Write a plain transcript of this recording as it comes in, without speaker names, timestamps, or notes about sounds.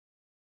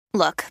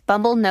Look,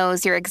 Bumble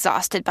knows you're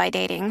exhausted by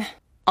dating.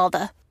 All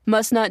the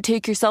must not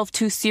take yourself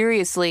too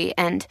seriously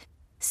and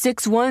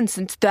 6'1"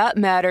 since that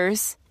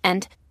matters.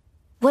 And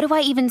what do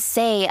I even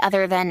say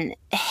other than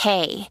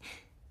hey?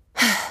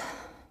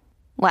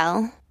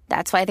 Well,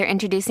 that's why they're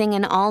introducing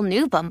an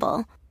all-new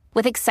Bumble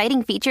with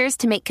exciting features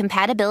to make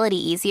compatibility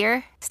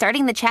easier,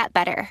 starting the chat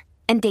better,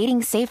 and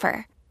dating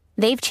safer.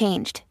 They've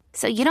changed,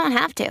 so you don't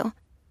have to.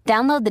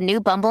 Download the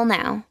new Bumble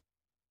now.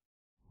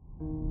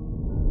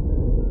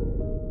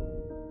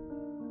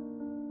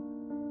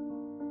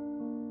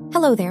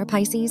 Hello there,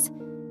 Pisces,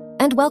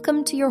 and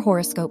welcome to your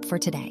horoscope for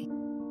today,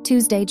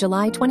 Tuesday,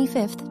 July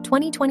 25th,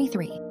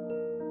 2023.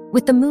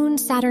 With the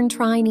Moon-Saturn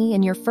trine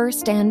in your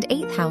 1st and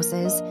 8th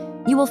houses,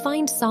 you will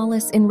find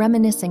solace in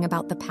reminiscing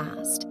about the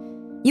past.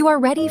 You are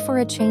ready for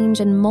a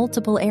change in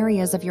multiple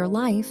areas of your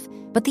life,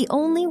 but the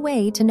only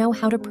way to know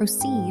how to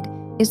proceed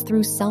is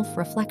through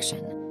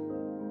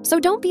self-reflection. So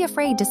don't be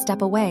afraid to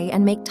step away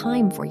and make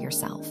time for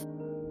yourself.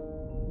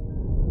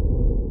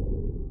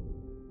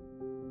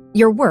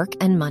 Your work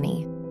and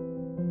money.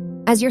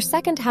 As your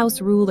 2nd house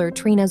ruler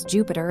trines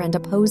Jupiter and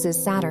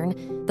opposes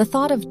Saturn, the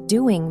thought of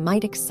doing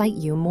might excite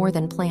you more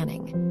than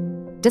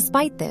planning.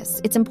 Despite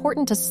this, it's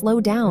important to slow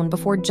down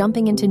before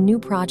jumping into new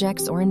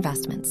projects or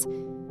investments.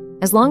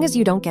 As long as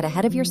you don't get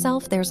ahead of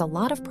yourself, there's a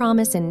lot of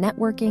promise in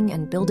networking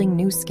and building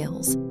new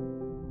skills.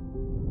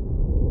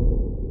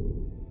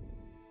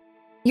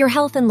 Your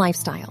health and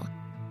lifestyle.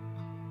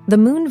 The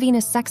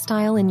Moon-Venus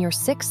sextile in your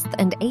 6th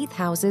and 8th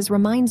houses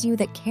reminds you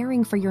that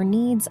caring for your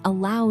needs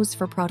allows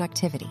for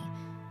productivity.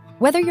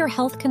 Whether your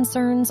health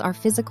concerns are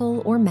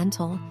physical or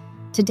mental,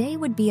 today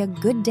would be a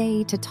good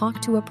day to talk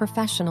to a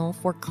professional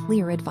for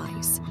clear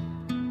advice.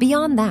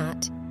 Beyond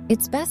that,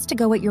 it's best to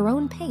go at your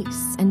own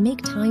pace and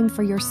make time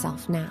for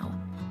yourself now.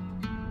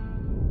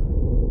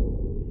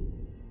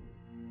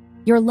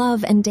 Your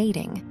love and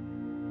dating.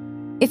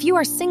 If you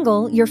are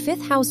single, your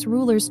 5th house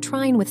ruler's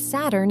trine with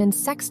Saturn and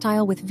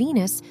sextile with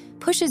Venus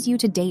pushes you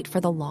to date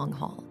for the long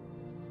haul.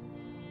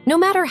 No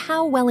matter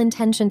how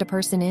well-intentioned a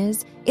person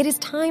is, it is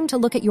time to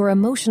look at your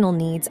emotional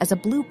needs as a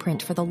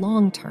blueprint for the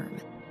long term.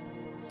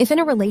 If in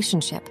a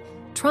relationship,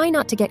 try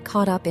not to get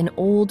caught up in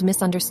old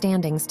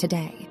misunderstandings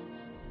today.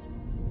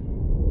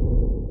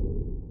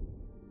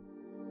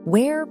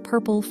 Wear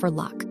purple for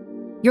luck.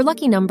 Your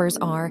lucky numbers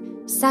are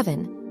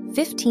 7,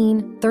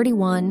 15,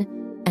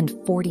 31, and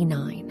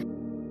 49.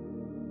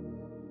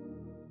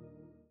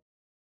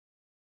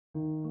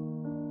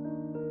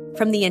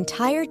 From the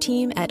entire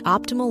team at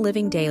Optimal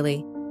Living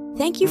Daily,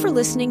 thank you for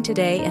listening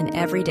today and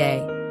every day.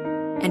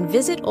 And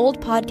visit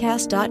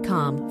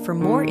oldpodcast.com for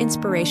more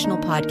inspirational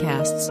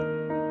podcasts.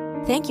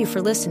 Thank you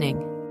for listening.